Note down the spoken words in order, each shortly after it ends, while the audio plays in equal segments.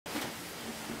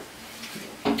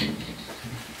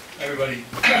Everybody.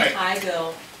 Hi,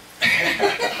 Bill.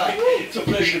 Hi. It's a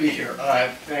pleasure to be here.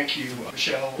 Thank you,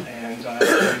 Michelle, and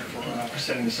for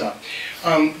setting this up.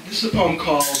 This is a poem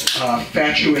called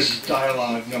Fatuous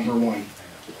Dialogue Number 1.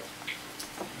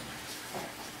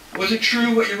 Was it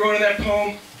true what you wrote in that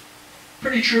poem?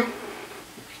 Pretty true?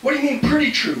 What do you mean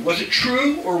pretty true? Was it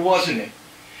true or wasn't it?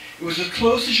 It was as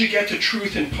close as you get to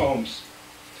truth in poems.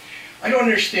 I don't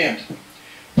understand.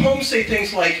 Poems say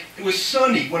things like, it was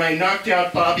sunny when I knocked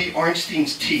out Bobby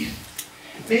Arnstein's teeth.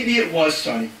 Maybe it was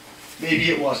sunny.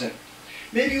 Maybe it wasn't.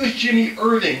 Maybe it was Jimmy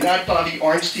Irving, not Bobby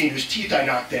Arnstein, whose teeth I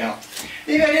knocked out.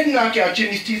 Maybe I didn't knock out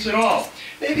Jimmy's teeth at all.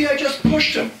 Maybe I just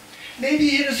pushed him. Maybe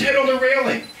he hit his head on the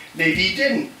railing. Maybe he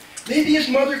didn't. Maybe his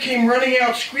mother came running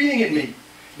out screaming at me.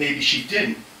 Maybe she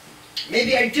didn't.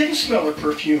 Maybe I didn't smell her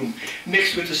perfume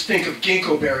mixed with the stink of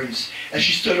ginkgo berries as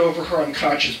she stood over her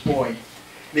unconscious boy.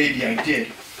 Maybe I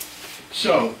did.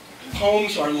 So,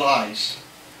 poems are lies.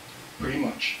 Pretty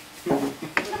much. Now,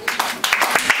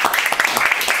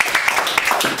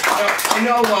 I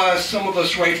know some of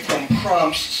us write from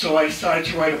prompts, so I decided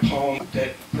to write a poem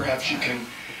that perhaps you can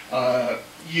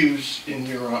use in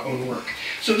your own work.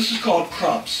 So this is called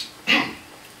Prompts.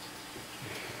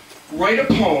 Write a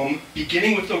poem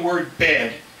beginning with the word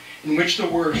bed, in which the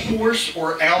word horse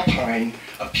or alpine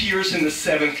appears in the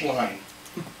 7th line.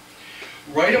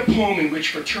 Write a poem in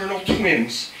which fraternal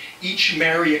twins each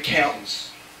marry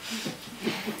accountants.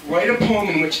 Write a poem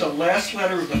in which the last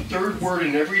letter of the 3rd word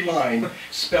in every line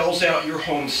spells out your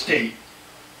home state.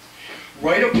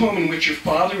 Write a poem in which your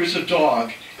father is a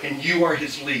dog and you are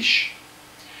his leash.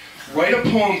 Write a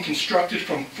poem constructed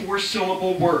from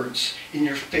 4-syllable words in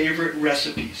your favorite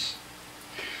recipes.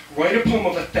 Write a poem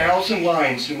of 1,000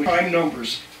 lines in which prime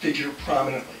numbers figure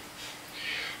prominently.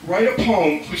 Write a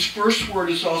poem whose first word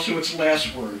is also its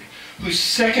last word, whose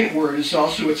second word is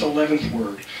also its 11th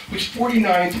word, whose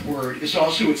 49th word is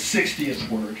also its 60th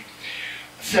word,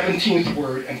 17th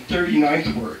word, and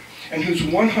 39th word, and whose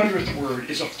 100th word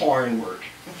is a foreign word.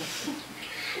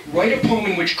 Write a poem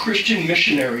in which Christian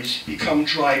missionaries become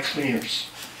dry cleaners.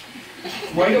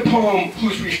 Write a poem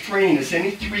whose refrain is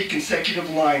any 3 consecutive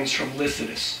lines from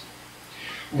Lycidas.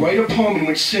 Write a poem in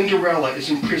which Cinderella is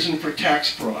imprisoned for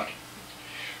tax fraud.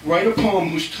 Write a poem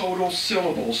whose total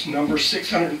syllables number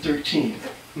 613.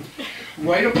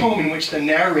 Write a poem in which the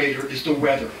narrator is the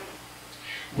weather.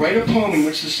 Write a poem in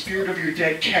which the spirit of your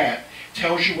dead cat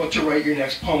tells you what to write your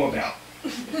next poem about.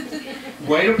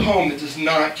 Write a poem that does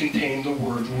not contain the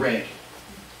word red.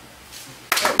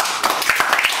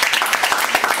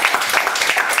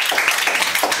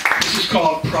 This is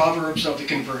called Proverbs of the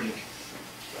Converted.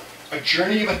 A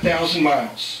journey of 1,000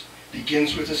 miles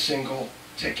begins with a single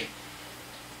ticket.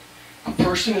 A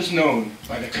person is known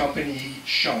by the company he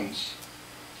shuns.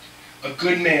 A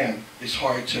good man is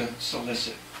hard to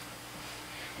solicit.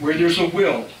 Where there's a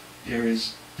will, there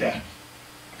is death.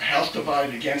 A house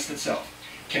divided against itself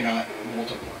cannot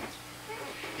multiply.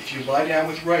 If you lie down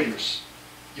with writers,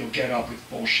 you'll get up with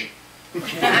bullshit. This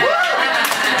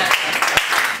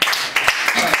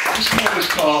poem is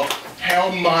called How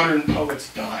Modern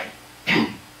Poets Die.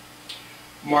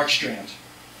 Mark Strand.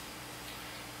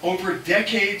 Over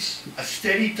decades, a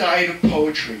steady diet of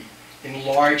poetry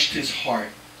enlarged his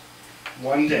heart.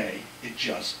 One day, it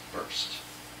just burst.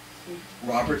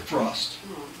 Robert Frost.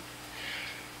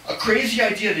 A crazy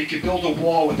idea that he could build a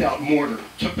wall without mortar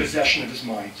took possession of his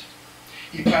mind.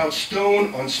 He piled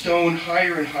stone on stone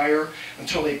higher and higher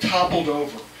until they toppled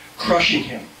over, crushing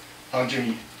him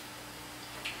underneath.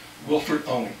 Wilfred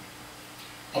Owen.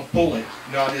 A bullet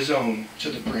not his own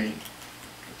to the brain.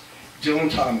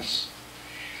 Dylan Thomas.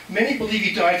 Many believe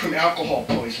he died from alcohol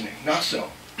poisoning. Not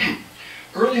so.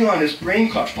 Early on, his brain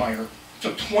caught fire. It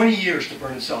took 20 years to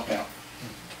burn itself out.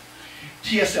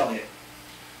 T.S. Eliot.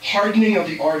 Hardening of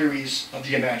the arteries of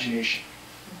the imagination.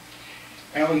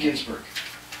 Allen Ginsberg.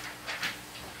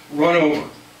 Run over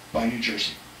by New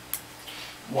Jersey.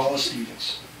 Wallace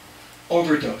Stevens.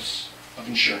 Overdose of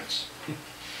insurance.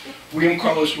 William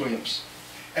Carlos Williams.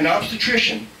 An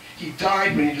obstetrician, he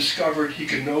died when he discovered he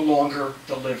could no longer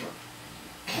deliver.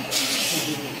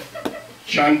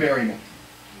 John Berryman.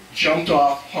 Jumped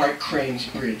off Hart Crane's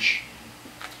bridge.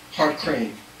 Hart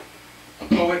Crane. A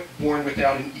poet born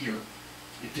without an ear.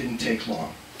 It didn't take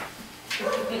long.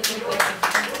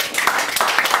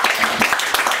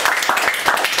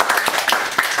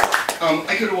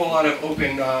 I go to a lot of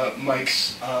open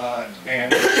mics,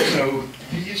 and so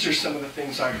these are some of the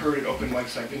things I've heard at open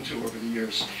mics I've been to over the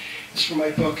years. It's from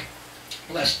my book,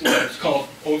 it's called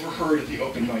Overheard at the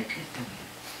Open Mic.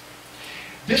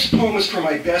 This poem is for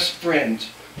my best friend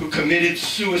who committed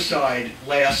suicide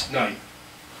last night.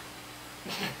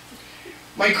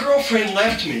 My girlfriend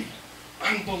left me.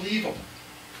 Unbelievable.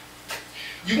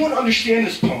 You won't understand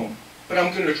this poem, but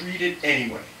I'm going to read it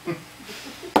anyway.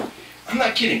 I'm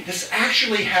not kidding. This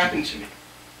actually happened to me.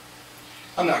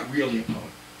 I'm not really a poet.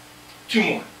 Two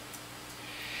more.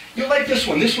 You'll like this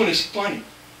one. This one is funny.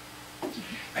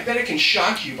 I bet I can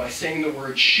shock you by saying the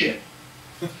word shit.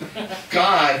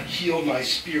 God healed my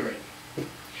spirit.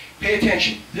 Pay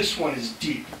attention. This one is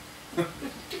deep.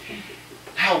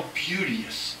 How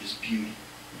beauteous is beauty.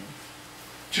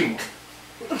 Two more.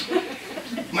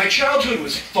 My childhood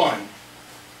was fun.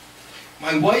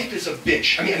 My wife is a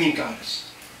bitch. I mean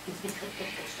goddess.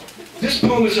 This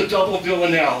poem is a double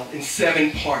villanelle in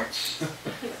 7 parts.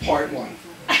 Part 1.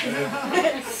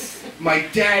 My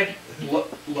dad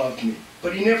loved me,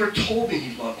 but he never told me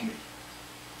he loved me.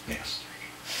 Bastard.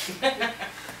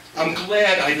 I'm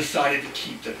glad I decided to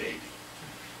keep the baby.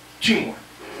 2 more.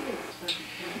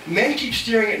 Men keep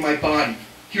staring at my body.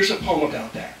 Here's a poem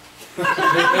about that.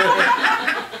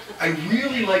 I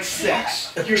really like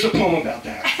sex. Here's a poem about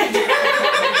that.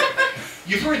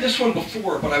 You've heard this one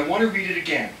before, but I want to read it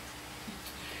again.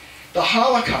 The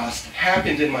Holocaust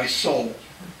happened in my soul.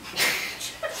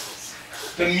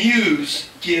 The muse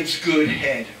gives good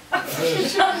head.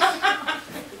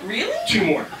 Really? 2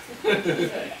 more.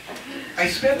 I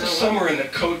spent the summer in the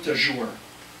Côte d'Azur.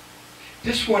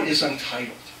 This one is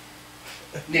untitled.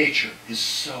 Nature is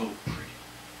so pretty.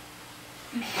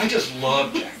 I just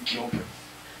love Jack Gilbert.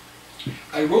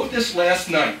 I wrote this last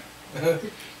night.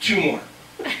 2 more.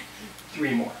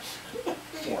 3 more.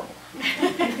 4 more.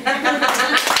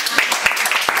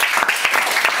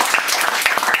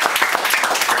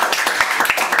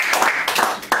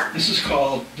 This is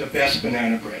called The Best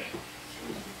Banana Bread.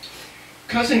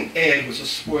 Cousin Ed was a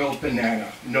spoiled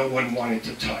banana no one wanted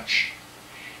to touch.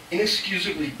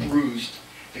 Inexcusably bruised,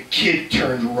 the kid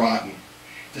turned rotten,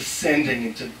 descending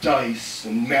into dice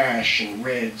and mash and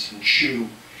reds and chew.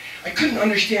 I couldn't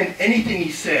understand anything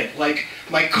he said, like,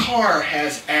 my car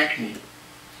has acne.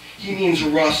 He means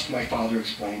rust, my father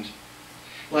explained.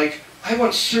 Like, I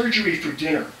want surgery for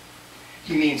dinner.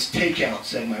 He means takeout,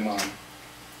 said my mom.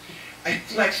 I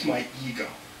flexed my ego.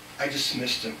 I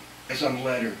dismissed him as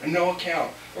unlettered, a no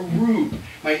account, a rube.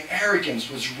 My arrogance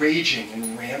was raging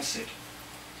and rancid.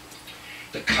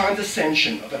 The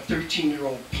condescension of a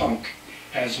 13-year-old punk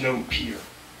has no peer.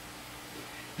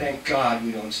 Thank God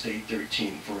we don't stay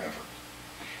 13 forever.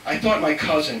 I thought my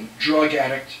cousin, drug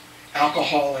addict,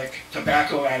 alcoholic,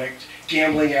 tobacco addict,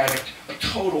 gambling addict, a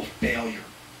total failure.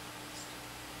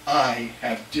 I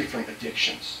have different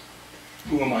addictions.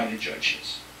 Who am I to judge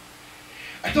his?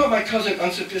 I thought my cousin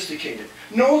unsophisticated,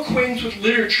 no acquaintance with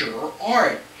literature or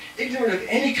art, ignorant of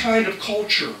any kind of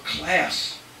culture or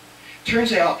class.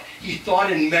 Turns out he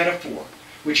thought in metaphor,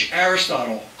 which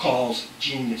Aristotle calls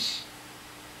genius.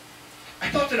 I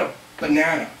thought that a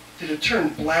banana that had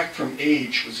turned black from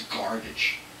age was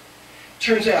garbage.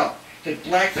 Turns out that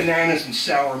black bananas and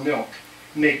sour milk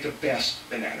make the best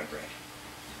banana bread.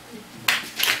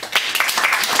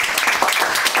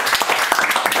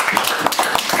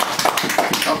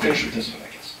 I'll finish with this one, I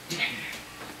guess.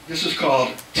 This is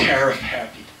called Tariff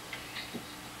Happy.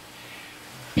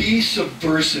 Be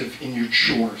subversive in your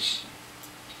chores.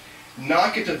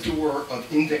 Knock at the door of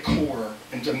indecor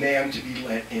and demand to be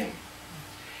let in.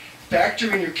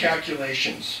 Factor in your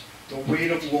calculations the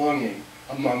weight of longing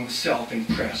among the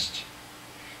self-impressed.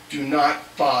 Do not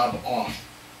fob off.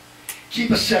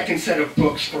 Keep a second set of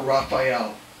books for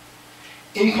Raphael.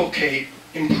 Inculcate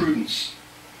imprudence.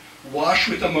 Wash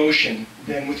with emotion,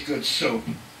 then with good soap.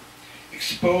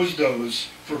 Expose those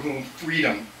for whom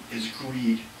freedom is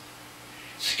greed.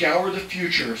 Scour the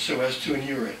future so as to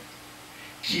inure it.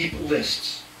 Keep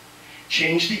lists.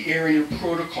 Change the air in your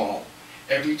protocol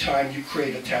every time you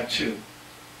crave a tattoo.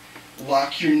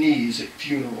 Lock your knees at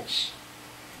funerals.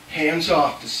 Hands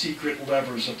off the secret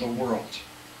levers of the world.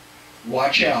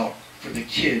 Watch out for the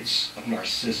kids of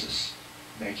Narcissus.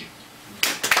 Thank you.